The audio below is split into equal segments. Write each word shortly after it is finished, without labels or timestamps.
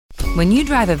When you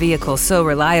drive a vehicle so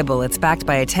reliable it's backed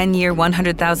by a 10-year,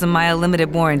 100,000-mile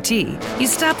limited warranty, you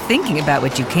stop thinking about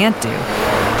what you can't do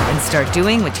and start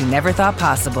doing what you never thought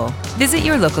possible. Visit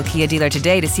your local Kia dealer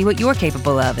today to see what you're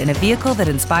capable of in a vehicle that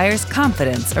inspires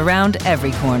confidence around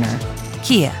every corner.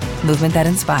 Kia, movement that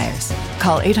inspires.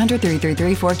 Call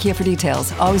 800-333-4KIA for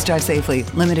details. Always drive safely.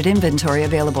 Limited inventory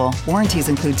available. Warranties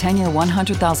include 10-year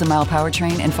 100,000-mile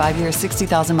powertrain and 5-year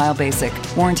 60,000-mile basic.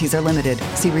 Warranties are limited.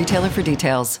 See retailer for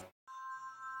details.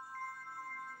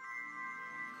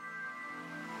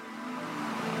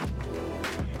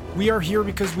 We are here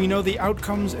because we know the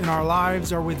outcomes in our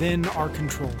lives are within our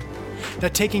control.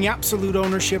 That taking absolute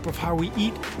ownership of how we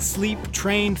eat, sleep,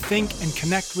 train, think, and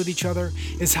connect with each other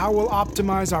is how we'll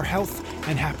optimize our health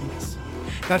and happiness.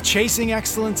 That chasing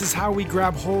excellence is how we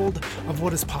grab hold of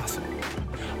what is possible.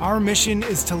 Our mission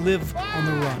is to live on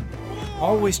the run,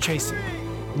 always chasing,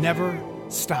 never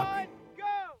stopping.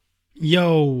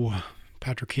 Yo,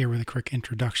 Patrick here with a quick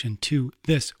introduction to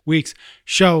this week's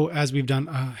show. As we've done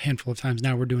a handful of times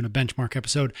now, we're doing a benchmark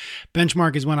episode.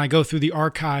 Benchmark is when I go through the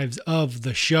archives of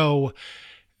the show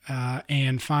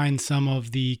and find some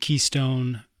of the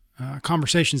keystone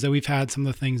conversations that we've had, some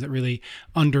of the things that really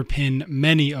underpin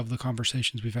many of the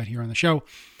conversations we've had here on the show,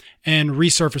 and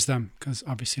resurface them, because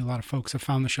obviously a lot of folks have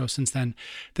found the show since then.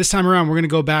 This time around, we're going to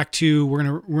go back to, we're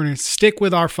going to stick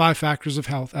with our 5 factors of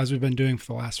health as we've been doing for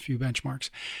the last few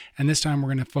benchmarks. And this time we're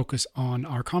going to focus on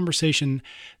our conversation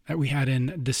that we had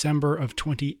in December of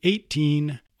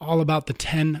 2018, all about the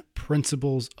 10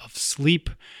 principles of sleep.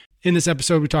 In this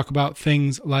episode, we talk about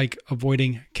things like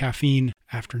avoiding caffeine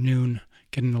after noon,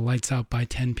 getting the lights out by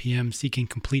 10 p.m., seeking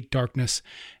complete darkness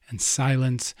and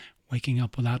silence, waking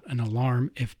up without an alarm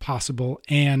if possible,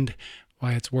 and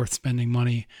why it's worth spending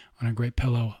money on a great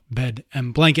pillow, bed,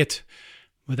 and blanket.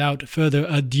 Without further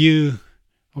ado,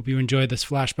 hope you enjoyed this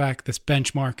flashback, this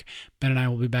benchmark. Ben and I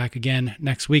will be back again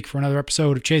next week for another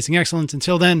episode of Chasing Excellence.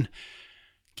 Until then,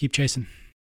 keep chasing.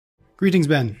 Greetings,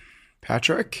 Ben.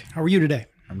 Patrick. How are you today?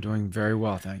 I'm doing very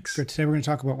well, thanks. Good. Today we're going to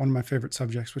talk about one of my favorite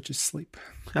subjects, which is sleep.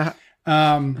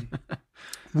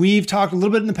 We've talked a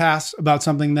little bit in the past about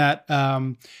something that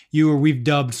we've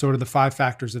dubbed sort of the 5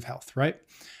 factors of health, right?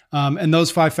 And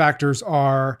those 5 factors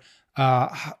are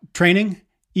training,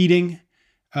 eating,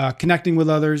 connecting with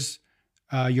others,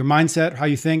 your mindset, how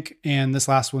you think, and this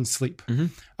last one, sleep.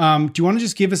 Mm-hmm. Do you want to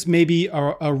just give us maybe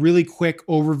a really quick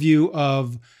overview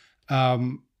of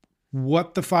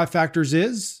what the 5 factors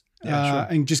is? Sure.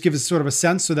 And just give us sort of a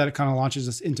sense so that it kind of launches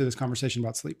us into this conversation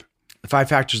about sleep. The 5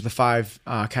 factors, the 5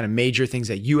 kind of major things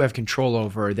that you have control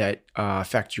over that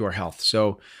affect your health.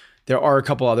 So there are a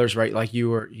couple others, right? Like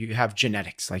you have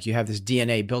genetics, like you have this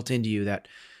DNA built into you that,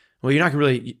 well, you're not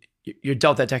really, you're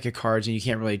dealt that deck of cards and you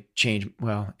can't really change.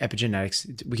 Well,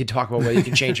 epigenetics, we could talk about whether you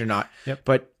can change or not, Yep.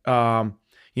 But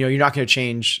you're not going to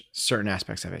change certain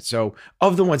aspects of it. So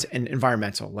of the ones and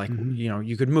environmental, like, Mm-hmm.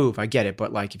 You could move, I get it.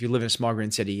 But like if you live in a small green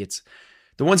city, it's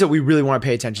the ones that we really want to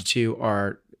pay attention to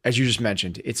are, as you just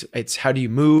mentioned, it's how do you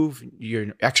move,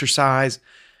 your exercise,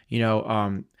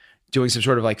 doing some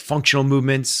sort of like functional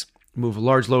movements, move a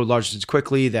large load, large distance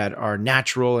quickly that are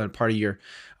natural and part of your,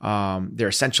 they're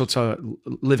essential to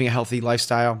living a healthy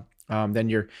lifestyle. Then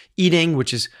you're eating,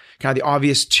 which is kind of the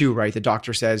obvious too, right? The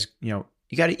doctor says, you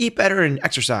got to eat better and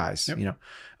exercise, Yep.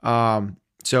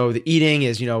 So the eating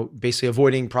is, basically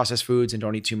avoiding processed foods and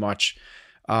don't eat too much.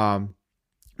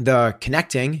 The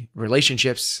connecting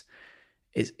relationships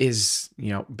is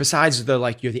besides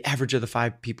you're the average of the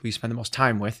 5 people you spend the most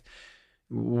time with,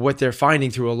 what they're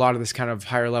finding through a lot of this kind of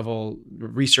higher level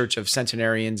research of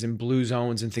centenarians and blue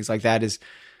zones and things like that is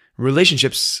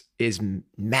relationships is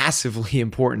massively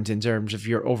important in terms of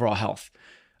your overall health.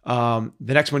 The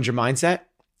next one's your mindset.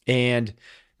 And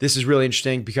this is really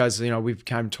interesting because, we've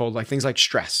kind of told like things like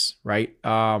stress, right?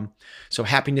 So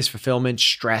happiness, fulfillment,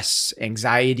 stress,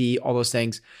 anxiety, all those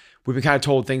things. We've been kind of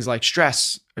told things like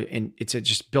stress, and it's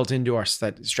just built into us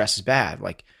that stress is bad.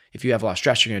 Like if you have a lot of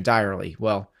stress, you're going to die early.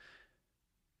 Well,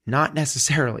 not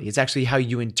necessarily. It's actually how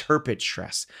you interpret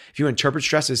stress. If you interpret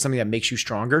stress as something that makes you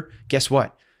stronger, guess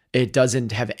what? It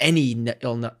doesn't have any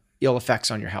ill effects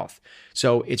on your health.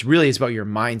 So it's about your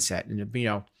mindset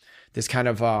and, this kind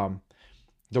of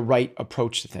the right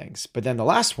approach to things. But then the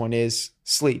last one is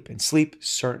sleep, and sleep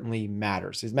certainly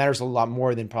matters. It matters a lot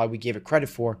more than probably we gave it credit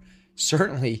for.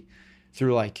 Certainly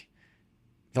through like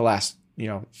the last,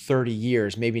 30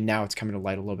 years, maybe now it's coming to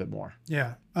light a little bit more.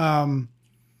 Yeah.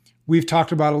 We've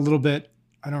talked about a little bit,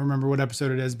 I don't remember what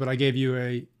episode it is, but I gave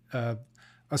you a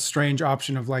strange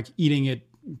option of like eating at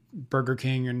Burger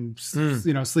King and,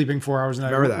 sleeping 4 hours a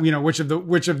night. Remember that.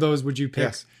 Which of those would you pick?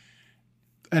 Yes.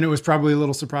 And it was probably a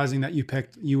little surprising that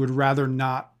you would rather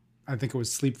not, I think it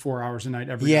was sleep 4 hours a night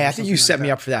every day. Yeah, I think you set me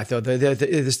up for that though.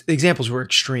 The examples were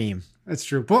extreme. That's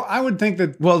true. Well, I would think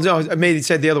that. Well, no, I made it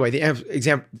said the other way. The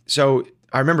example. So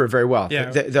I remember it very well. Yeah,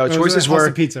 the choices were House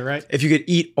of Pizza, right? If you could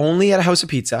eat only at a House of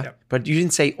Pizza, Yep. but you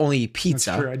didn't say only eat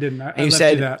pizza. That's true. I didn't. And you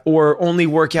said, or only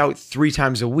work out 3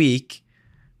 times a week,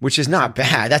 which is not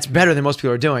bad. That's better than most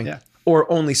people are doing. Yeah.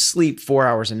 Or only sleep 4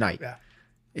 hours a night. Yeah.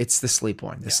 It's the sleep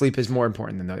one. The sleep is more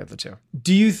important than the other two.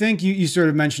 Do you think you sort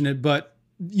of mentioned it, but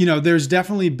there's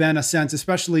definitely been a sense,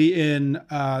 especially in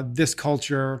this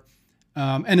culture,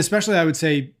 and especially I would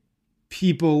say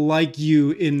people like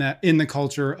you in the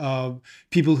culture of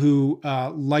people who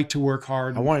like to work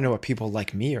hard. I want to know what people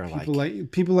like me are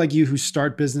like. People like you who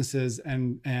start businesses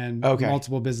and Okay.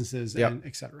 multiple businesses Yep. and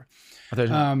et cetera. There's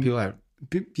people that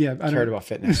Yeah, I cared about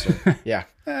fitness. So, yeah.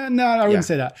 No, I wouldn't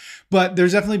say that. But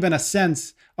there's definitely been a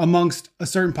sense amongst a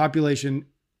certain population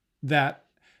that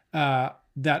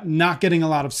that not getting a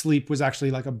lot of sleep was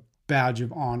actually like a badge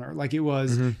of honor. Like it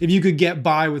was, if you could get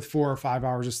by with 4 or 5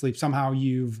 hours of sleep, somehow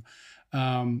you've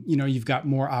got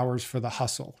more hours for the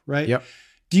hustle, right? Yep.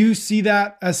 Do you see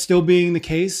that as still being the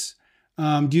case?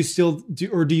 Do you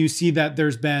see that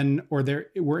there's been,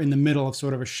 we're in the middle of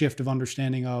sort of a shift of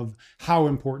understanding of how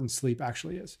important sleep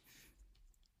actually is?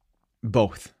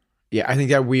 Both. Yeah, I think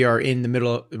that we are in the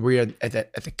middle. We are at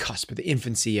the cusp, at the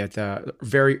infancy, at the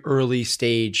very early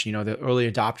stage. The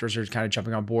early adopters are kind of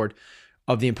jumping on board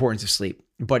of the importance of sleep,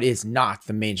 but it's not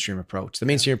the mainstream approach. The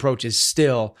mainstream approach is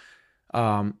still,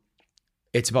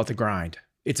 it's about the grind.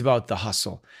 It's about the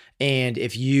hustle. And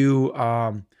if you're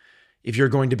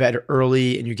going to bed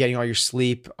early and you're getting all your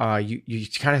sleep, you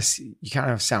kind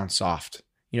of sound soft.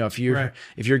 If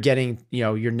you're getting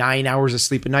your 9 hours of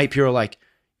sleep a night, people are like,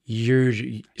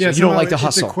 you don't like the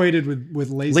hustle. It's equated with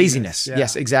laziness. Laziness. Yeah.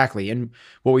 Yes, exactly. And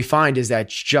what we find is that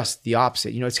it's just the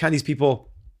opposite. It's kind of these people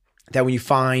that when you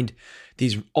find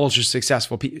these ultra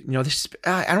successful people,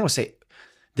 I don't want to say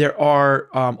there are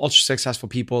ultra successful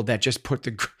people that just put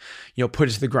it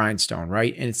to the grindstone,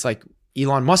 right? And it's like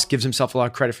Elon Musk gives himself a lot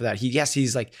of credit for that.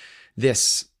 He's like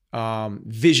this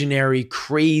visionary,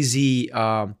 crazy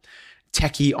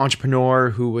techie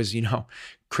entrepreneur who was,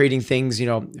 creating things,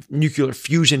 nuclear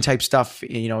fusion type stuff,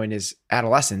 in his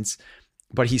adolescence,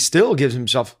 but he still gives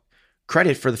himself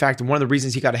credit for the fact that one of the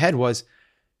reasons he got ahead was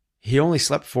he only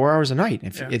slept 4 hours a night.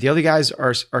 If the other guys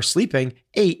are sleeping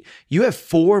 8, you have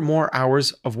 4 more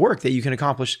hours of work that you can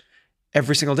accomplish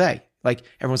every single day. Like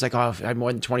everyone's like, oh, I have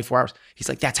more than 24 hours. He's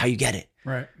like, that's how you get it.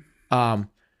 Right.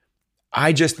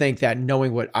 I just think that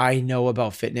knowing what I know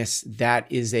about fitness, that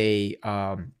is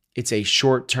it's a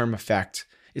short-term effect.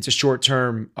 It's a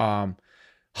short-term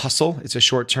hustle. It's a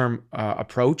short-term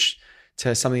approach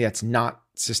to something that's not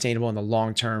sustainable in the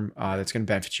long term. That's going to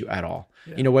benefit you at all.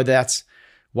 Yeah. Whether that's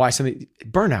why something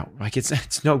burnout. Like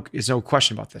it's no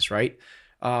question about this, right?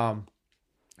 So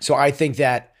I think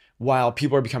that while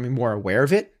people are becoming more aware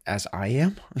of it, as I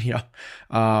am,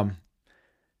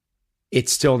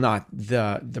 it's still not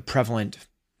the prevalent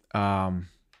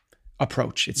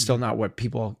approach. It's still not what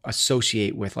people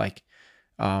associate with like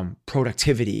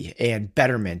productivity and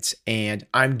betterment, and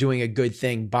I'm doing a good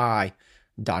thing by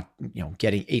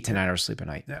getting 8 to 9 hours sleep a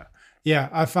night. Yeah.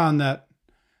 I found that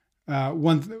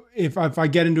if I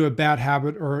get into a bad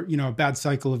habit or a bad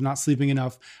cycle of not sleeping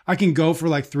enough, I can go for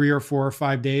like 3 or 4 or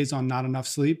 5 days on not enough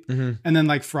sleep, and then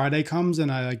like Friday comes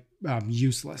and I'm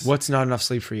useless. What's not enough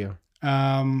sleep for you?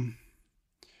 I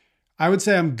would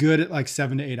say I'm good at like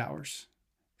 7 to 8 hours,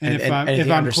 and if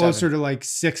I'm closer to like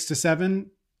 6 to 7.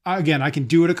 Again, I can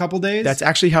do it a couple days. That's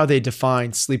actually how they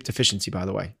define sleep deficiency, by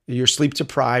the way. You're sleep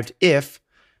deprived if ...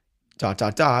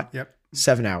 Yep.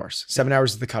 7 hours. 7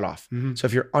 hours is the cutoff. Mm-hmm. So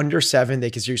if you're under 7,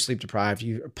 they consider you sleep deprived.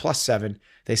 You plus 7,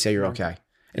 they say you're okay.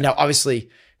 And now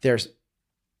obviously there's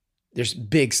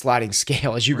big sliding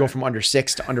scale as you go from under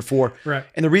 6 to under 4. Right.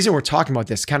 And the reason we're talking about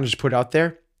this, kind of just put it out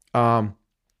there, one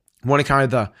of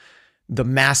kind of the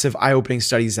massive eye-opening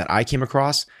studies that I came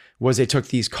across was they took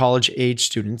these college age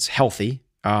students, healthy,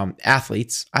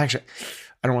 athletes. I don't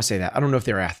want to say that. I don't know if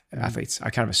they're athletes.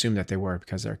 I kind of assume that they were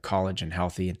because they're college and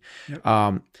healthy.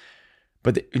 And,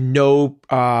 but no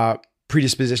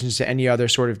predispositions to any other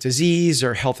sort of disease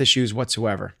or health issues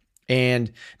whatsoever.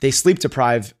 And they sleep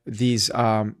deprive these,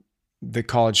 the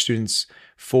college students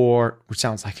which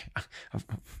sounds like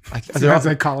sounds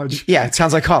like college. Yeah, it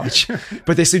sounds like college,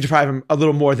 but they sleep deprive them a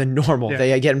little more than normal. Yeah.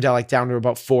 They get them down to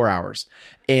about 4 hours.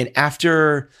 And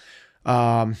after,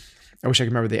 I wish I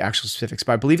could remember the actual specifics,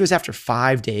 but I believe it was after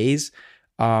 5 days,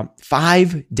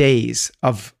 5 days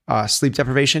of sleep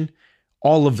deprivation,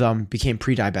 all of them became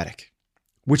pre-diabetic,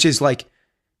 which is like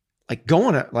like go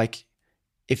on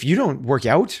if you don't work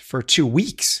out for 2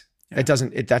 weeks, that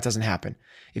doesn't happen.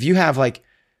 If you have like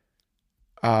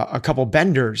a couple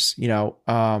benders,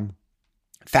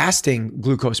 fasting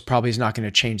glucose probably is not going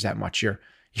to change that much. Your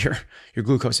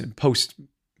glucose and post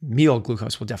meal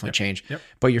glucose will definitely change,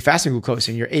 but your fasting glucose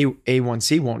and your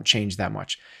A1C won't change that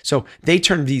much. So they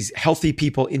turn these healthy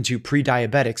people into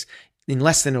pre-diabetics in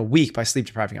less than a week by sleep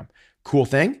depriving them. Cool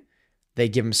thing. They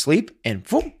give them sleep and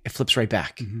boom, it flips right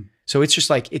back. Mm-hmm. So it's just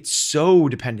like, it's so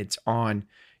dependent on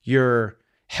your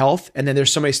health. And then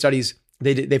there's so many studies,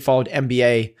 they followed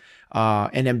NBA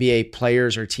and NBA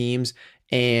players or teams.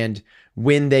 And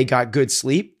when they got good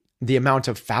sleep, the amount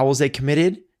of fouls they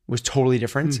committed was totally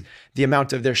different. The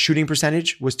amount of their shooting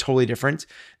percentage was totally different.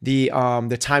 The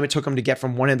time it took them to get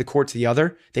from one end of the court to the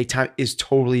other, is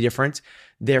totally different.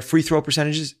 Their free throw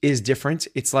percentages is different.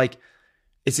 It's like,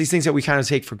 it's these things that we kind of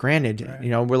take for granted.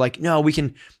 Right. We're like, no,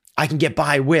 I can get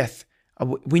by with,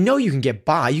 we know you can get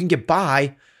by. You can get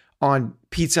by on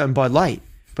pizza and Bud Light,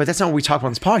 but that's not what we talk about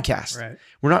on this podcast. Right.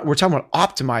 We're talking about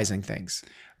optimizing things.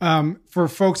 For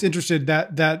folks interested,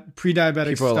 that pre-diabetic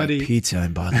People study, are like, pizza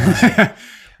and Bud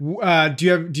Light.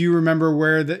 Do you remember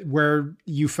where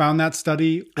you found that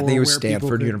study? I think it was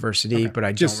Stanford University, but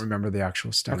I don't remember the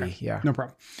actual study. Okay. Yeah. No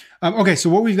problem. Okay. So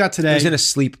what we've got today. It was in a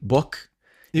sleep book.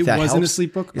 It was in a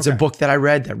sleep book? It's a book that I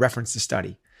read that referenced the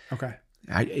study. Okay.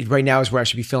 Right now is where I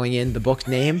should be filling in the book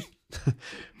name,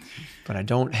 but I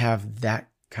don't have that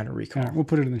kind of recall. We'll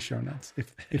put it in the show notes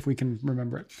if we can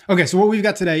remember it. Okay. So what we've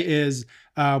got today is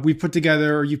you put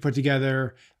together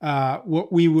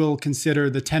what we will consider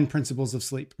the 10 principles of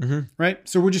sleep, right?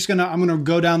 So I'm going to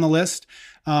go down the list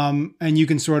and you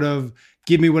can sort of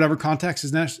give me whatever context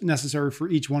is necessary for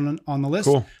each one on the list.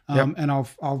 Cool. And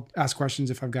I'll ask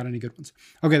questions if I've got any good ones.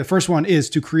 Okay. The first one is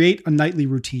to create a nightly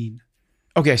routine.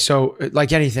 Okay. So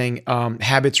like anything,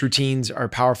 habits, routines are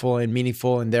powerful and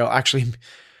meaningful, and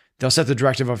they'll set the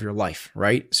directive of your life.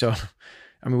 Right. So,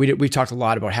 I mean, we've talked a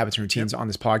lot about habits and routines on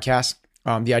this podcast.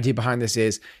 The idea behind this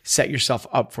is set yourself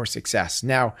up for success.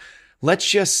 Now, let's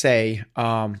just say,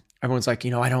 everyone's like,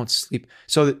 I don't sleep.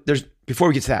 So before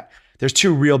we get to that, there's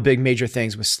two real big major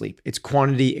things with sleep. It's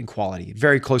quantity and quality,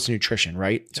 very close to nutrition,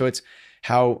 right? So it's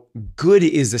how good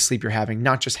is the sleep you're having,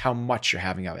 not just how much you're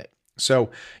having of it. So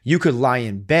you could lie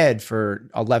in bed for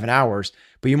 11 hours,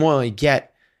 but you more only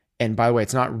get, and by the way,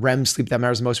 it's not REM sleep that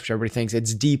matters the most, which everybody thinks.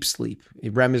 It's deep sleep.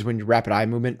 REM is when your rapid eye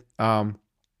movement.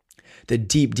 The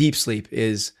deep sleep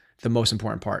is the most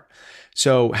important part.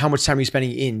 So how much time are you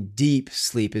spending in deep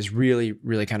sleep is really,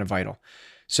 really kind of vital.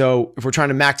 So if we're trying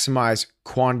to maximize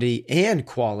quantity and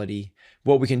quality,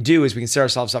 what we can do is we can set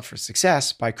ourselves up for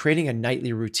success by creating a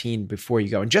nightly routine before you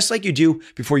go. And just like you do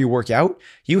before you work out,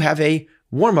 you have a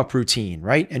warm-up routine,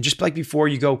 right? And just like before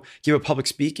you go give a public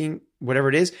speaking, whatever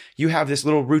it is, you have this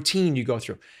little routine you go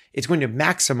through. It's going to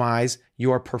maximize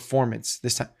your performance.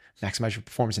 This time, maximize your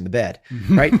performance in the bed,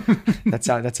 right? That's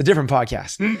a different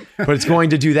podcast, but it's going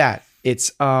to do that.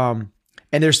 So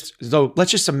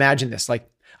let's just imagine this. Like,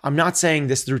 I'm not saying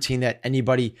this is the routine that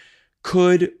anybody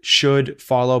should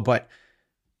follow, but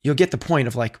you'll get the point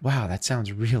of like, wow, that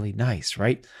sounds really nice,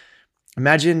 right?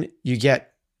 Imagine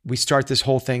we start this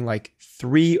whole thing like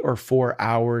 3 or 4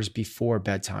 hours before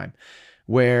bedtime,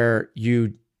 where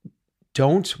you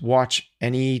don't watch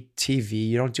any TV,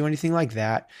 you don't do anything like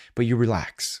that, but you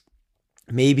relax.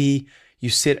 Maybe you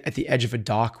sit at the edge of a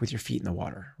dock with your feet in the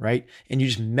water, right? And you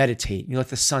just meditate. You let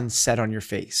the sun set on your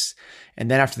face. And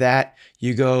then after that,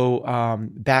 you go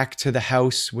back to the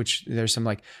house, which there's some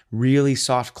like really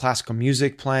soft classical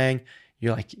music playing.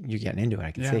 You're getting into it,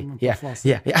 I can see. Yeah.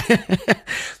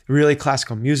 Really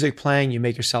classical music playing. You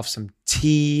make yourself some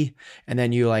tea, and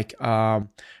then you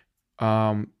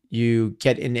you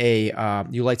get in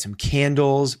you light some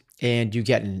candles, and you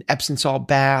get an Epsom salt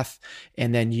bath,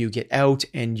 and then you get out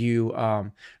and you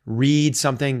read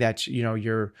something that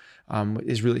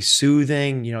is really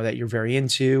soothing, that you're very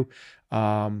into,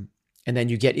 and then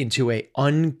you get into a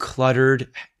uncluttered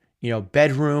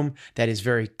bedroom that is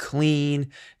very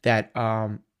clean, that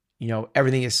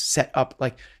everything is set up.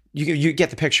 Like you get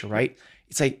the picture, right?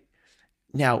 It's like,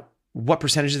 now what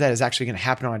percentage of that is actually going to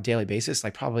happen on a daily basis?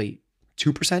 Like probably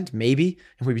 2%, maybe,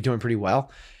 and we'd be doing pretty well.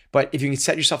 But if you can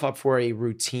set yourself up for a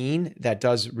routine that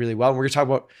does really well, and we're going to talk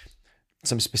about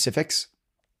some specifics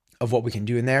of what we can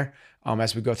do in there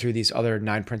as we go through these other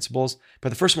 9 principles. But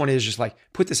the first one is just like,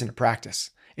 put this into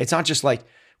practice. It's not just like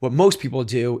what most people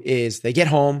do is they get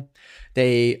home,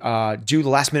 they do the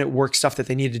last minute work stuff that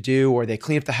they need to do, or they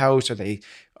clean up the house, or they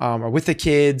or with the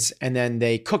kids, and then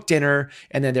they cook dinner,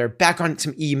 and then they're back on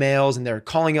some emails, and they're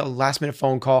calling a last minute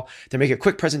phone call. They're making a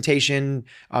quick presentation,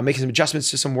 making some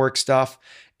adjustments to some work stuff,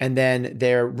 and then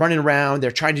they're running around.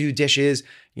 They're trying to do dishes,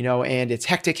 and it's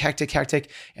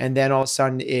hectic. And then all of a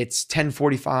sudden it's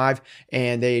 10:45,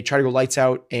 and they try to go lights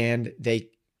out, and they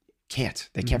can't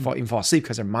even fall asleep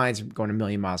because their mind's going a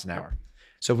million miles an hour.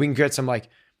 So if we can get some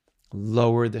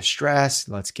lower the stress,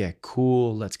 let's get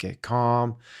cool, let's get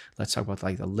calm. Let's talk about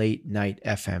the late night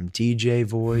FM DJ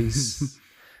voice.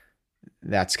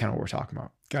 That's kind of what we're talking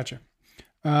about. Gotcha.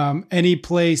 Any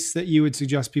place that you would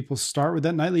suggest people start with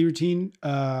that nightly routine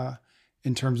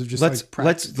in terms of just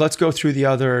let's go through the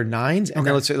other 9s, and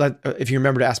then if you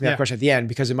remember to ask me that question at the end,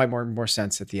 because it might make more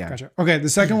sense at the end. Gotcha. Okay. The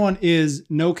second one is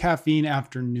no caffeine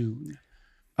after noon.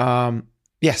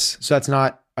 Yes. So that's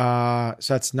not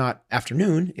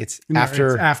afternoon. It's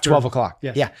after 12 o'clock.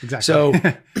 Yes, yeah, exactly. So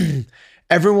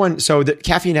so the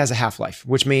caffeine has a half-life,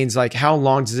 which means how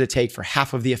long does it take for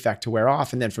half of the effect to wear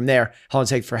off? And then from there, how long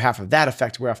does it take for half of that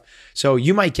effect to wear off? So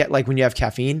you might get when you have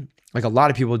caffeine, a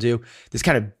lot of people do, this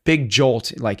kind of big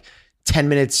jolt, 10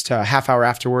 minutes to a half hour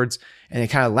afterwards. And it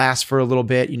kind of lasts for a little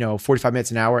bit, 45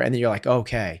 minutes, an hour. And then you're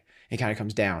okay, it kind of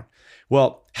comes down.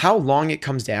 Well, how long it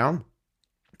comes down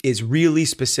is really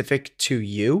specific to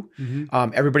you.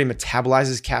 Mm-hmm. Everybody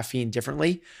metabolizes caffeine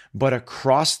differently, but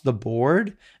across the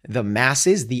board, the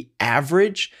masses, the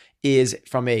average is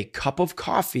from a cup of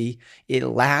coffee, it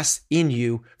lasts in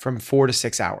you from 4 to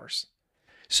 6 hours.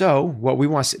 So what we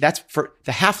want to see, that's for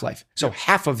the half-life. So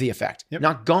half of the effect,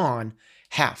 not gone,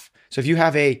 half. So if you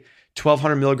have a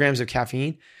 1,200 milligrams of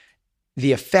caffeine,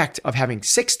 the effect of having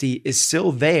 60 is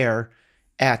still there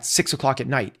at 6 o'clock at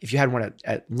night if you had one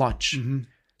at lunch. Mm-hmm.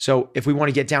 So if we want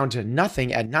to get down to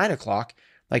nothing at 9 o'clock,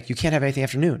 you can't have anything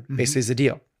afternoon, basically is the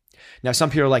deal. Now, some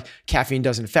people are caffeine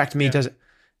doesn't affect me. Doesn't.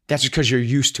 That's just because you're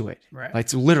used to it. Right.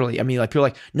 It's literally, people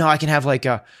are no, I can have a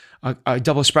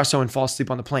double espresso and fall asleep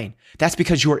on the plane. That's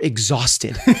because you're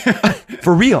exhausted.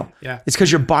 For real. Yeah. It's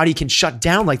because your body can shut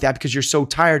down like that because you're so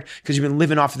tired because you've been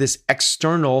living off of this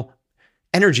external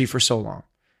energy for so long.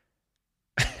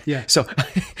 Yeah. So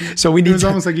we need It was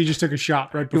almost like you just took a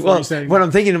shot right before you saying what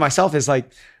I'm thinking to myself is I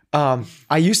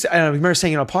remember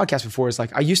saying on a podcast before, is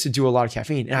I used to do a lot of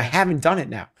caffeine and I haven't done it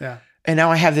now. Yeah. And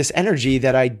now I have this energy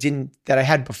that I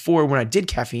had before when I did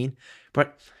caffeine,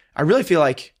 but I really feel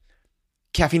like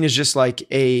caffeine is just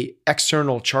a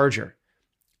external charger.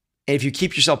 And if you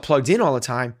keep yourself plugged in all the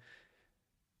time,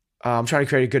 I'm trying to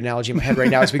create a good analogy in my head right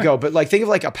now as we go, but think of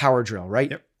a power drill,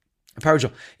 right? Yep. A power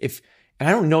drill. And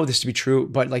I don't know this to be true,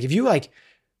 but if you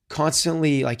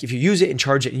constantly, if you use it and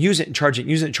charge it and use it and charge it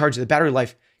and use it and charge it, the battery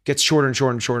life gets shorter and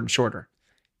shorter and shorter and shorter.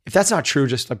 If that's not true,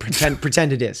 just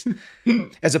pretend it is.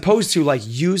 As opposed to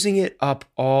using it up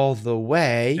all the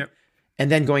way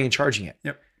and then going and charging it.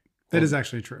 Yep. That is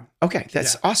actually true. Okay.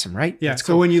 That's awesome, right? Yeah. That's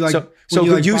So cool. when you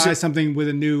use buy something with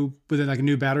a new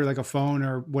battery, like a phone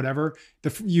or whatever,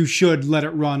 you should let it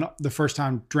run the first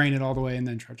time, drain it all the way, and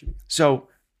then charge it. So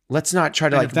let's not try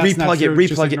to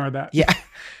replug it. That. Yeah.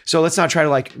 So let's not try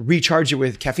to recharge it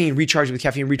with caffeine, recharge it with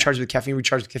caffeine, recharge it with caffeine,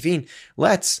 recharge it with caffeine.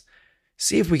 Let's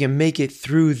see if we can make it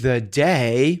through the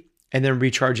day and then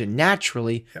recharge it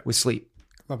naturally with sleep.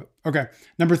 Love it. Okay.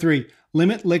 Number 3,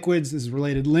 limit liquids. This is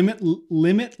related.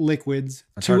 Limit liquids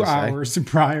 2 hours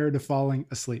prior to falling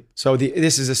asleep. So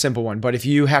this is a simple one, but if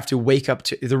you have to wake up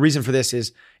to, the reason for this is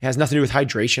it has nothing to do with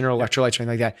hydration or electrolytes or anything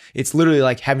like that. It's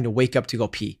literally having to wake up to go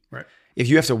pee. Right. If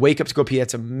you have to wake up to go pee,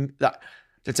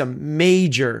 that's a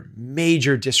major,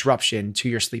 major disruption to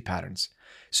your sleep patterns.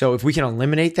 So if we can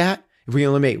eliminate that, if we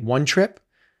can eliminate one trip,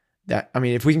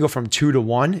 if we can go from 2 to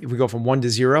 1, if we go from 1 to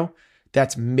 0,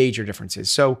 that's major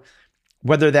differences. So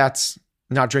whether that's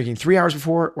not drinking 3 hours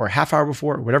before or a half hour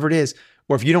before or whatever it is,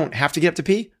 or if you don't have to get up to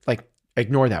pee,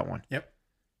 ignore that one. Yep.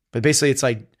 But basically it's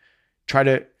try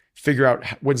to figure out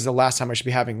when's the last time I should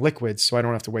be having liquids so I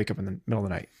don't have to wake up in the middle of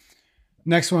the night.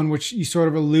 Next one, which you sort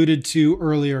of alluded to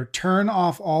earlier, turn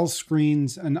off all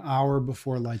screens an hour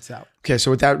before lights out. Okay, so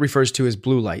what that refers to is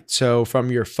blue light. So from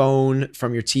your phone,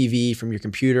 from your TV, from your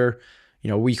computer,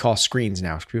 we call screens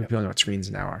now. People know what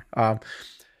screens now are.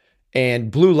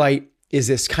 And blue light is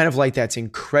this kind of light that's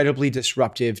incredibly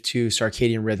disruptive to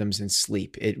circadian rhythms and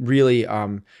sleep. It really,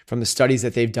 from the studies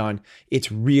that they've done,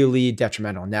 it's really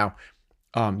detrimental. Now,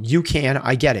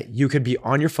 I get it. You could be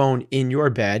on your phone in your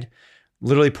bed,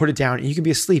 literally put it down, and you can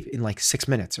be asleep in 6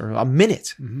 minutes or a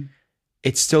minute. Mm-hmm.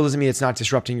 It still doesn't mean it's not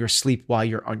disrupting your sleep while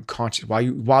you're unconscious.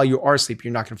 While you are asleep,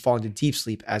 you're not going to fall into deep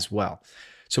sleep as well.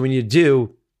 So what you need to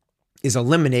do is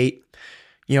eliminate,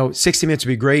 60 minutes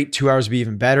would be great. 2 hours would be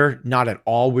even better. Not at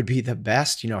all would be the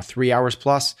best, 3 hours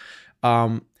plus.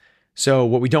 So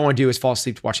what we don't want to do is fall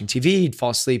asleep watching TV,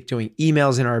 fall asleep doing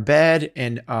emails in our bed,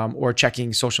 and or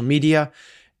checking social media.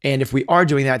 And if we are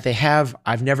doing that,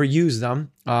 I've never used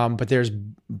them, but there's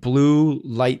blue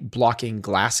light blocking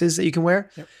glasses that you can wear.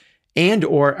 Yep. And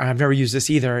or I've never used this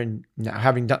either. And now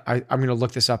I'm going to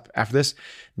look this up after this.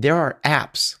 There are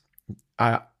apps,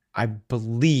 I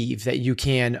believe, that you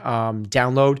can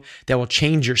download that will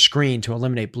change your screen to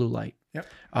eliminate blue light. Yep.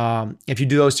 If you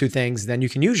do those two things, then you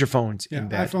can use your phones in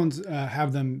bed. iPhones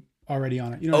have them already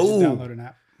on it. You don't just download an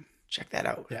app. Check that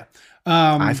out. Yeah.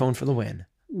 iPhone for the win.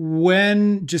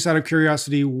 When, just out of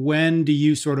curiosity, when do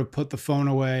you sort of put the phone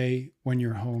away when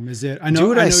you're home? Is it, Do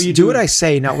what I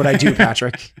say, not what I do,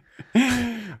 Patrick.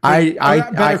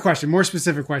 Better question, more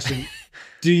specific question.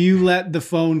 Do you let the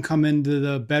phone come into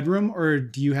the bedroom, or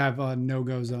do you have a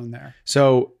no-go zone there?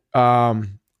 So, I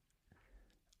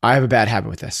have a bad habit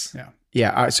with this. Yeah.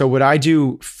 Yeah. So what I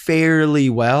do fairly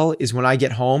well is when I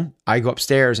get home, I go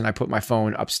upstairs and I put my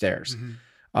phone upstairs.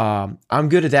 Mm-hmm. I'm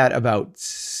good at that about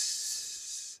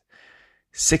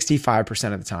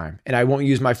 65% of the time. And I won't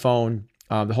use my phone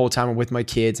the whole time I'm with my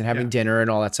kids and having dinner and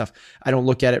all that stuff. I don't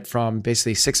look at it from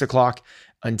basically 6 o'clock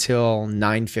until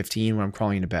 9:15 when I'm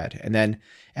crawling into bed. And then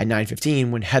at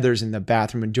 9:15, when Heather's in the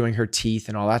bathroom and doing her teeth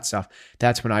and all that stuff,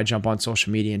 that's when I jump on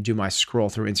social media and do my scroll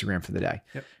through Instagram for the day.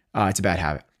 Yep. It's a bad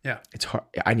habit. Yeah. It's hard.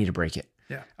 I need to break it.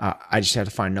 Yeah. I just have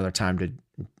to find another time to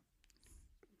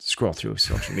scroll through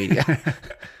social media.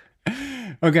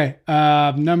 Okay.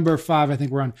 Number 5, I think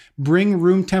we're on. Bring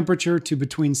room temperature to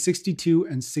between 62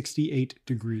 and 68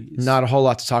 degrees. Not a whole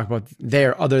lot to talk about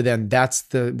there, other than that's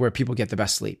where people get the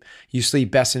best sleep. You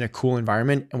sleep best in a cool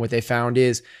environment. And what they found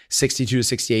is 62 to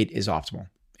 68 is optimal.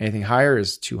 Anything higher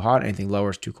is too hot. Anything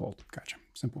lower is too cold. Gotcha.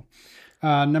 Simple.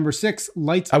 Number 6,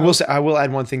 lights I out. will say, I will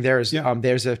add one thing there is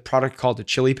there's a product called the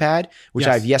Chili Pad, which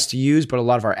I've yet to use, but a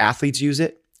lot of our athletes use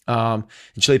it. The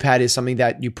Chili Pad is something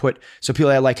that you put, so people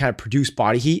that like kind of produce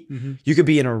body heat, you could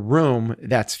be in a room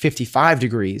that's 55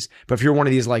 degrees, but if you're one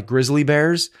of these like grizzly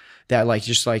bears that like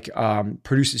just like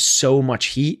produces so much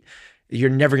heat, you're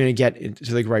never going to get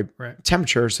into the right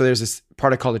temperature. So there's this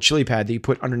product called a Chili Pad that you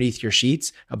put underneath your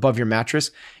sheets above your mattress,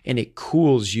 and it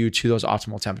cools you to those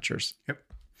optimal temperatures. Yep.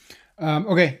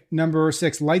 Okay. Number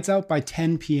 6, lights out by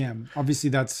 10 p.m. Obviously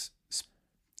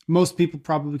most people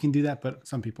probably can do that, but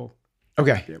some people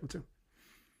be able to.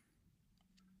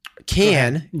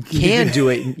 Can do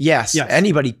it. Yes.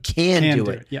 Anybody can do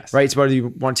it. Yes. Right. It's whether you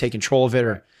want to take control of it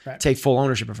or take full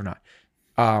ownership of it or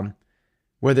not.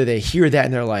 Whether they hear that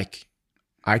and they're like,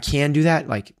 I can do that.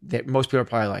 Like most people are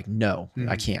probably like, no,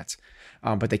 I can't.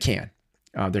 But they can.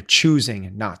 They're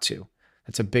choosing not to.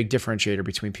 That's a big differentiator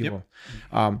between people.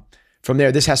 Yep. From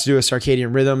there, this has to do with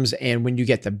circadian rhythms and when you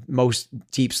get the most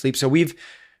deep sleep. So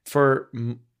for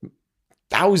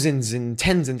thousands and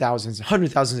tens and thousands,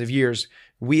 100,000s of years,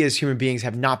 we as human beings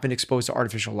have not been exposed to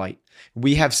artificial light.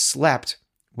 We have slept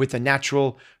with the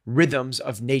natural rhythms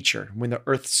of nature. When the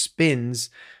earth spins,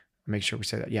 make sure we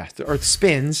say that. Yeah, the earth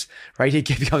spins, right? It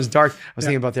becomes dark. I was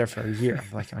thinking about that for a year.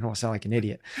 I'm like, I don't want to sound like an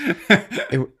idiot.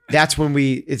 That's when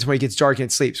it's when it gets dark and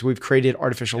it sleeps. So we've created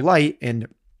artificial light, and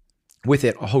with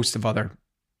it, a host of other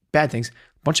bad things,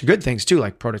 a bunch of good things too,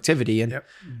 like productivity and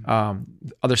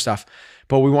other stuff.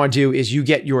 But what we want to do is you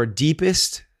get your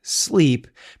deepest sleep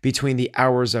between the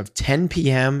hours of 10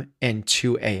 p.m. and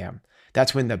 2 a.m.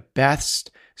 That's when the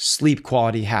best sleep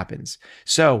quality happens.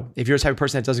 So if you're the type of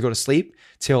person that doesn't go to sleep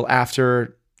till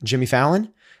after Jimmy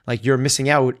Fallon, like you're missing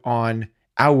out on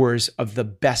hours of the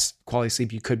best quality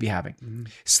sleep you could be having. Mm-hmm.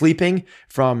 Sleeping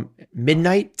from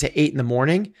midnight to 8 in the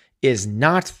morning is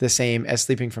not the same as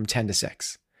sleeping from 10 to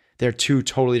 6. They're two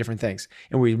totally different things.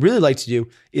 And what we really like to do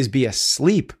is be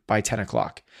asleep by 10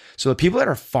 o'clock. So the people that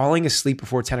are falling asleep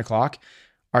before 10 o'clock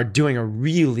are doing a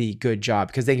really good job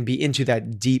because they can be into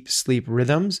that deep sleep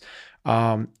rhythms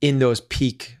in those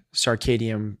peak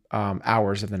circadian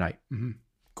hours of the night. Mm-hmm.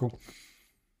 Cool.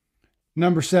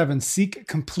 Number 7, seek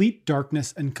complete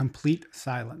darkness and complete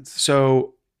silence.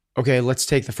 So, okay, let's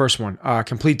take the first one.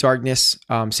 Complete darkness,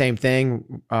 same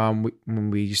thing.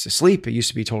 When we used to sleep, it used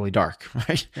to be totally dark,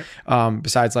 right? Yep.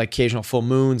 Besides like occasional full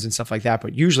moons and stuff like that.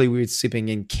 But usually we were sleeping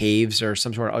in caves or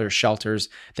some sort of other shelters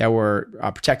that were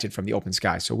protected from the open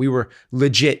sky. So we were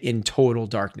legit in total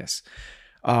darkness.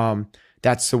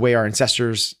 That's the way our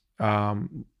ancestors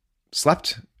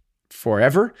slept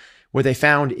forever. What they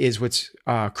found is what's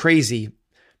crazy.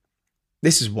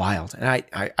 This is wild. And I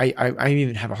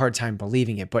even have a hard time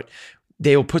believing it, but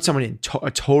they will put someone in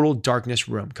a total darkness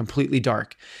room, completely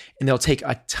dark. And they'll take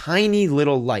a tiny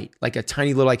little light, like a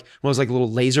tiny little, like one of those like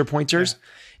little laser pointers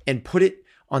and put it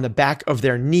on the back of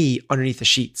their knee underneath the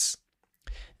sheets.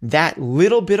 that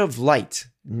little bit of light,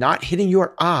 not hitting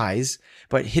your eyes,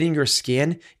 but hitting your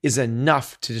skin, is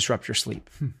enough to disrupt your sleep.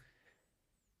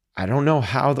 I don't know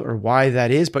how or why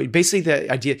that is, but basically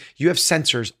the idea, you have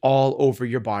sensors all over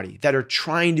your body that are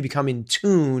trying to become in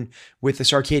tune with the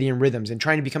circadian rhythms and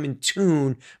trying to become in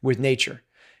tune with nature.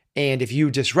 And if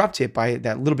you disrupt it by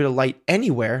that little bit of light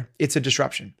anywhere, it's a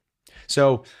disruption.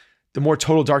 So the more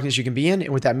total darkness you can be in,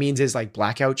 and what that means is like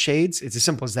blackout shades. It's as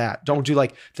simple as that. Don't do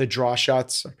like the draw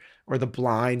shuts or the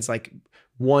blinds, like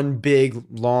one big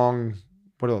long,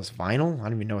 what are those, vinyl? I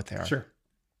don't even know what they are. Sure.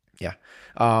 Yeah.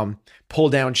 Pull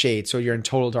down shade so you're in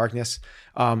total darkness.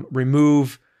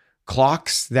 Remove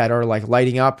clocks that are like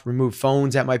lighting up, remove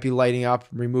phones that might be lighting up,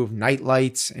 remove night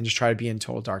lights, and just try to be in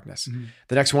total darkness. Mm-hmm.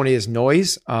 The next one is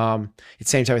noise. It's the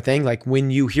same type of thing. Like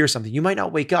when you hear something, you might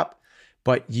not wake up,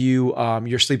 but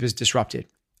your sleep is disrupted.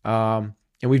 And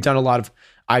we've done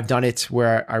I've done it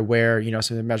where I wear,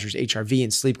 something that measures HRV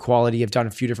and sleep quality. I've done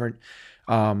a few different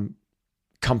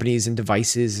companies and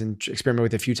devices and experimented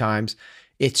with it a few times.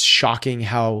 It's shocking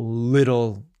how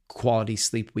little quality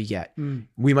sleep we get.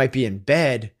 We might be in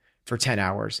bed for 10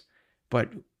 hours, but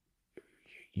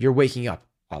you're waking up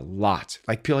a lot.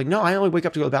 Like people are like, no, I only wake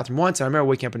up to go to the bathroom once. And I remember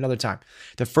waking up another time.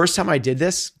 The first time I did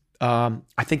this, I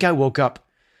think I woke up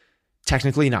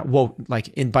technically not woke,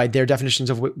 like by their definitions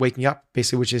of waking up,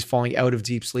 basically, which is falling out of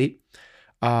deep sleep.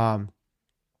 Almost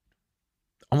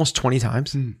 20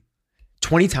 times,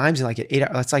 20 times in like an 8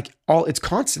 hours. That's like it's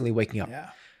constantly waking up. Yeah.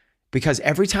 Because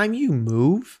every time you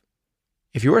move,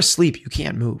 if you're asleep, you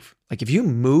can't move. Like if you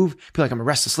move, feel like I'm a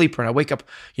restless sleeper and I wake up,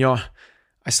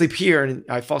 I sleep here and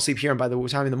I fall asleep here. And by the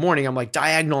time in the morning, I'm like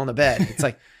diagonal on the bed. It's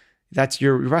like,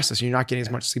 you're restless and you're not getting as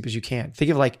much sleep as you can.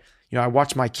 Think of like, I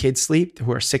watch my kids sleep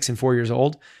who are 6 and 4 years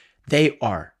old. They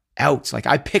are out. Like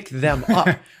I pick them up.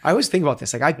 I always think about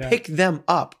this. Like I pick them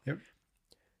up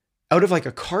out of like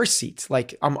a car seat.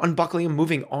 Like I'm unbuckling them,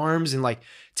 moving arms and like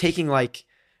taking like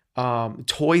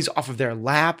toys off of their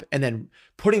lap and then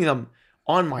putting them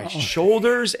on my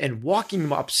shoulders and walking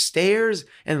them upstairs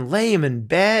and laying them in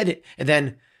bed and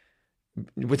then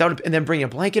and then bringing a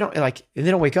blanket on, like, and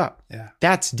they don't wake up. Yeah.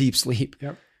 That's deep sleep.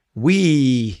 Yep.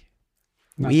 We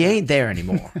ain't there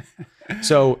anymore.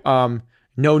 So,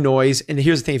 no noise. And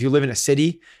here's the thing, if you live in a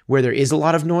city where there is a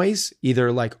lot of noise,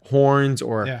 either like horns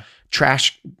or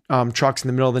trash trucks in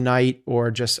the middle of the night or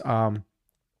just,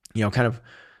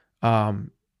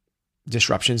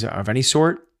 disruptions of any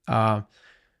sort,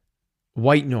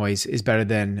 white noise is better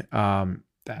than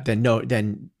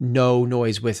no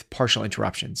noise with partial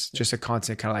interruptions. Just a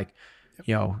constant kind of like,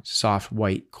 soft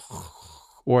white,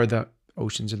 or the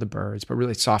oceans or the birds, but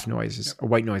really soft noises or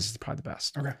white noise is probably the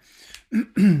best. Okay.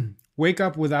 Wake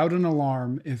up without an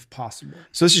alarm if possible.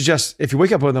 So this is just, if you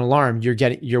wake up with an alarm,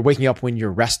 you're waking up when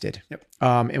you're rested. Yep.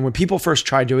 And when people first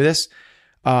try doing this,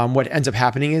 what ends up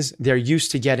happening is they're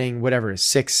used to getting whatever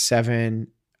 6-7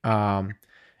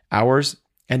 hours.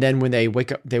 And then when they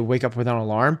wake up without an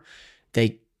alarm,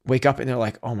 they wake up and they're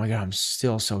like, oh my God, I'm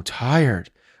still so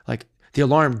tired. Like the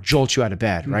alarm jolts you out of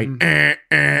bed, right?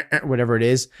 Whatever it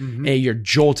is. And you're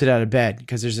jolted out of bed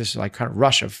because there's this like kind of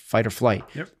rush of fight or flight.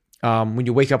 Yep. When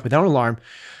you wake up without an alarm,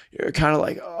 you're kind of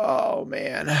like, oh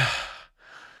man,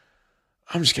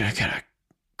 I'm just going to kind of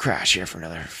crash here for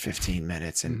another 15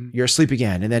 minutes and you're asleep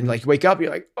again. And then like you wake up, you're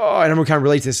like, oh, and I'm kind of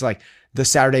relate to this, like the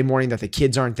Saturday morning that the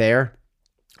kids aren't there.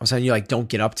 All of a sudden you like don't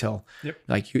get up till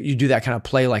like you do that kind of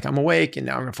play. Like I'm awake and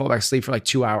now I'm gonna fall back asleep for like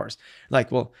 2 hours.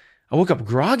 Like, well, I woke up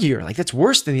groggier. Like that's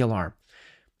worse than the alarm.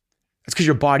 That's because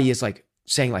your body is like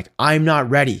saying like, I'm not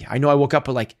ready. I know I woke up,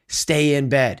 but like stay in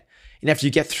bed. And after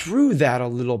you get through that a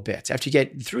little bit, after you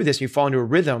get through this and you fall into a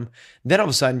rhythm, then all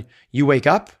of a sudden you wake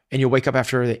up and you'll wake up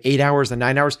after the 8 hours, the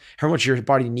 9 hours, how much your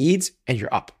body needs, and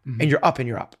you're up and you're up and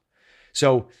you're up.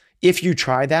 So if you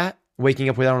try that, waking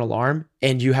up without an alarm,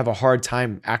 and you have a hard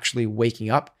time actually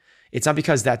waking up, it's not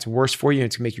because that's worse for you and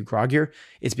it's gonna make you groggier.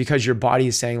 It's because your body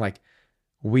is saying like,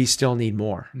 we still need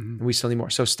more. We still need more.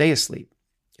 So stay asleep.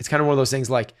 It's kind of one of those things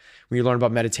like when you learn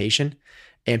about meditation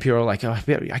and people are like, oh,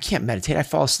 I can't meditate, I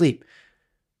fall asleep.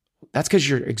 That's because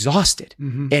you're exhausted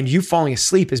and you falling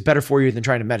asleep is better for you than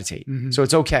trying to meditate. So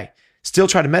it's okay. Still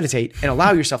try to meditate and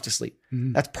allow yourself to sleep.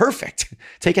 That's perfect.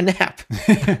 Take a nap.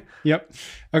 Yep.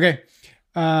 Okay.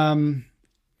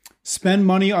 Spend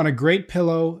money on a great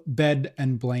pillow, bed,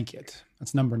 and blanket.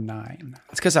 That's number 9.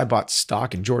 That's because I bought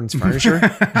stock in Jordan's Furniture.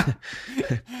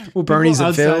 Well, Bernie's and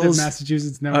outside Phil's. of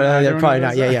Massachusetts. No, probably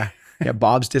not. Yeah.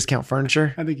 Bob's Discount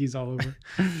Furniture. I think he's all over.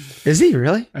 Is he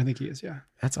really? I think he is. Yeah.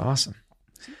 That's awesome.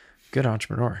 Good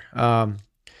entrepreneur.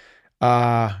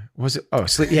 Was it? Oh,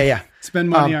 sleep. Yeah. Spend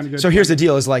money on good. So here's the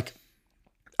deal: is like,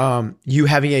 you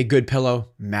having a good pillow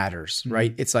matters,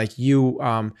 right? It's like you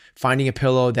finding a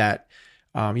pillow that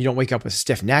you don't wake up with a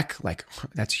stiff neck. Like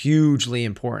that's hugely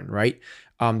important, right?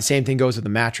 Same thing goes with the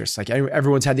mattress. Like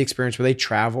everyone's had the experience where they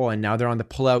travel and now they're on the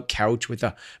pull-out couch with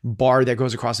a bar that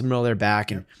goes across the middle of their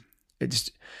back. And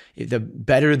it's the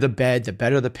better the bed, the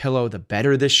better the pillow, the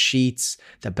better the sheets,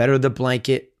 the better the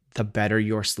blanket, the better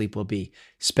your sleep will be.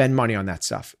 Spend money on that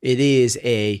stuff. It is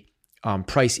a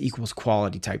price equals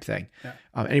quality type thing. Yeah.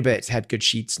 Anybody that's had good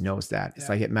sheets knows that. It's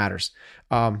like it matters.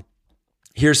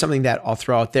 Here's something that I'll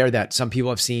throw out there that some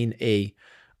people have seen a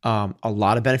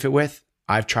lot of benefit with.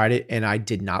 I've tried it and I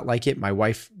did not like it. My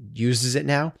wife uses it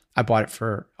now. I bought it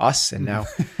for us and now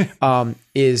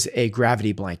is a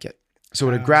gravity blanket. So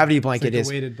what a gravity blanket is,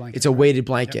 it's a weighted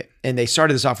blanket. Yep. And they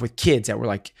started this off with kids that were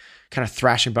like kind of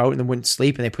thrashing about and then wouldn't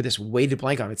sleep. And they put this weighted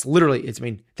blanket on. It's literally,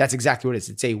 that's exactly what it is.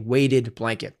 It's a weighted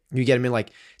blanket. You get them in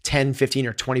like 10, 15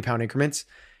 or 20 pound increments,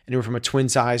 anywhere from a twin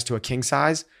size to a king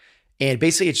size. And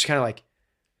basically it's just kind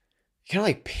of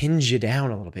like pins you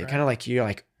down a little bit. Right. Kind of like, you're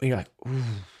like, ooh.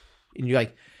 And you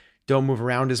like don't move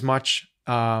around as much.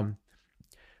 I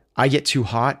get too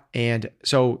hot. And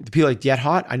so the people like get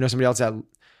hot. I know somebody else that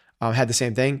had the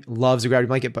same thing, loves the gravity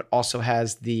blanket, but also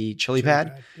has the chili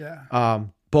pad. Yeah.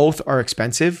 Both are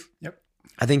expensive. Yep.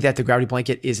 I think that the gravity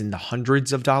blanket is in the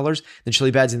hundreds of dollars. The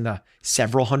chili pad's in the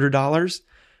several $100s.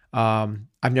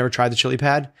 I've never tried the chili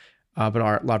pad, but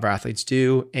a lot of our athletes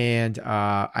do. And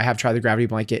I have tried the gravity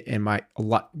blanket and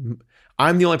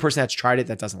I'm the only person that's tried it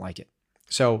that doesn't like it.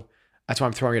 So that's why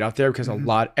I'm throwing it out there because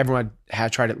everyone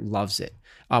has tried it, loves it.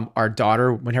 Our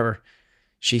daughter, whenever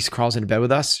she crawls into bed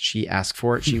with us, she asks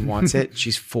for it. She wants it.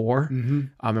 She's 4.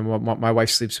 And my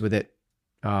wife sleeps with it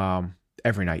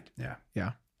every night. Yeah.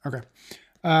 Yeah. Okay.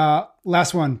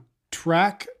 Last one,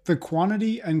 track the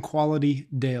quantity and quality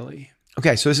daily.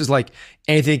 Okay. So this is like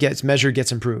anything that gets measured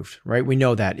gets improved, right? We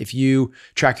know that if you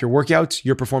track your workouts,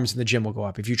 your performance in the gym will go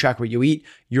up. If you track what you eat,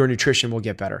 your nutrition will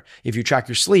get better. If you track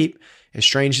your sleep, as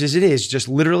strange as it is, just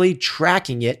literally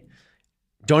tracking it,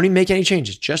 don't even make any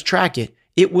changes, just track it.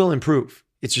 It will improve.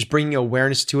 It's just bringing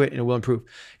awareness to it and it will improve.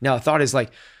 Now the thought is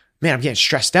like, man, I'm getting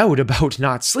stressed out about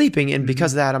not sleeping. And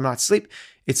because of that, I'm not sleep.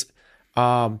 It's,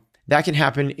 that can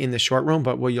happen in the short run,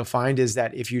 but what you'll find is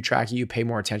that if you track it, you pay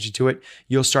more attention to it,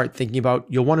 you'll start thinking about,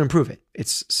 you'll want to improve it.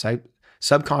 It's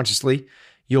subconsciously,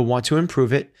 you'll want to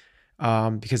improve it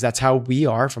because that's how we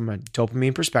are from a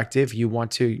dopamine perspective. You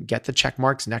want to get the check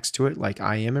marks next to it, like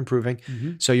I am improving.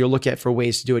 So you'll look at for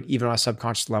ways to do it even on a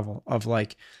subconscious level of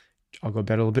like, I'll go to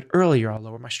bed a little bit earlier. I'll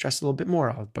lower my stress a little bit more.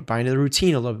 I'll buy into the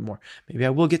routine a little bit more. Maybe I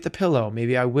will get the pillow.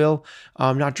 Maybe I will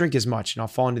not drink as much and I'll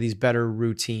fall into these better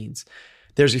routines.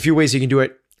 There's a few ways you can do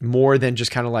it more than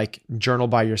just kind of like journal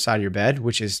by your side of your bed,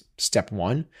 which is step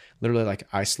 1. Literally like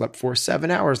I slept for 7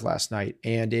 hours last night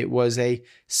and it was a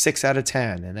 6 out of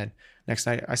 10. And then next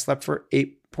night I slept for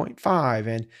 8.5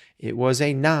 and it was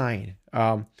a 9.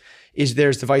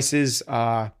 There's devices,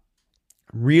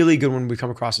 really good one we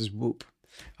come across is Whoop.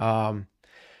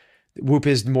 Whoop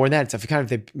is more than that. It's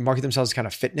they market themselves as kind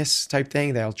of fitness type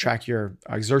thing. They'll track your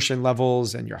exertion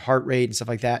levels and your heart rate and stuff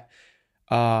like that.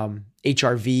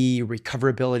 HRV,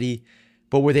 recoverability,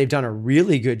 but where they've done a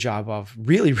really good job of,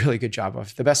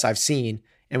 the best I've seen,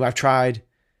 and I've tried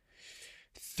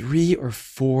 3 or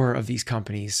 4 of these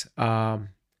companies. Their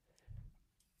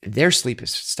sleep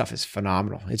stuff is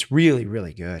phenomenal. It's really,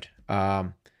 really good.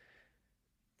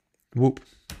 Whoop.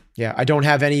 Yeah, I don't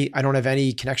have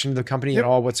any connection to the company at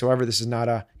all whatsoever. This is not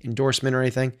a endorsement or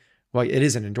anything. Well, it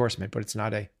is an endorsement, but it's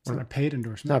not a paid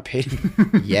endorsement. Not paid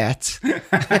yet.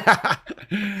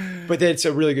 But it's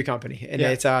a really good company, and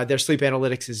it's their sleep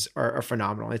analytics are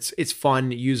phenomenal. It's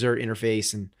fun user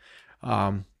interface, and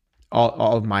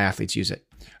all of my athletes use it.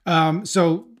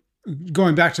 So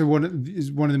going back to one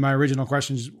of my original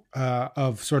questions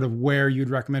of sort of where you'd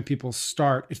recommend people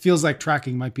start, it feels like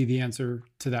tracking might be the answer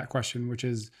to that question, which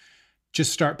is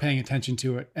just start paying attention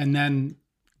to it, and then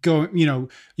you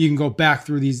can go back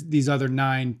through these other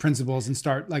 9 principles and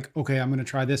start like, okay, I'm going to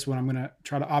try this one. I'm going to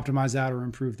try to optimize that or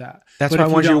improve that. That's why I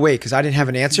wanted you to wait, because I didn't have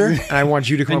an answer and I wanted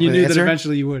you to come up with an answer. And you knew that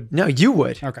eventually you would. No, you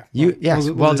would. Okay.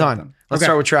 Well done. Let's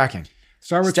start with tracking.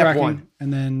 Start with Step 1.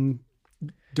 And then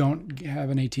don't have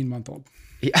an 18-month-old.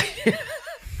 Yeah.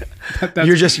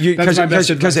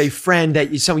 because a friend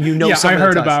that I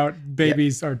heard about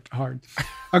babies are hard.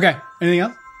 Okay. Anything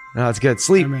else? No, that's good.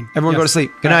 Sleep. Everyone go to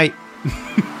sleep. Good night.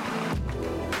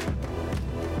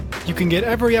 You can get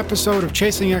every episode of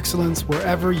Chasing Excellence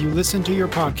wherever you listen to your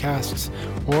podcasts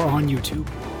or on YouTube.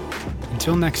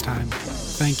 Until next time,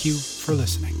 thank you for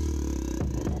listening.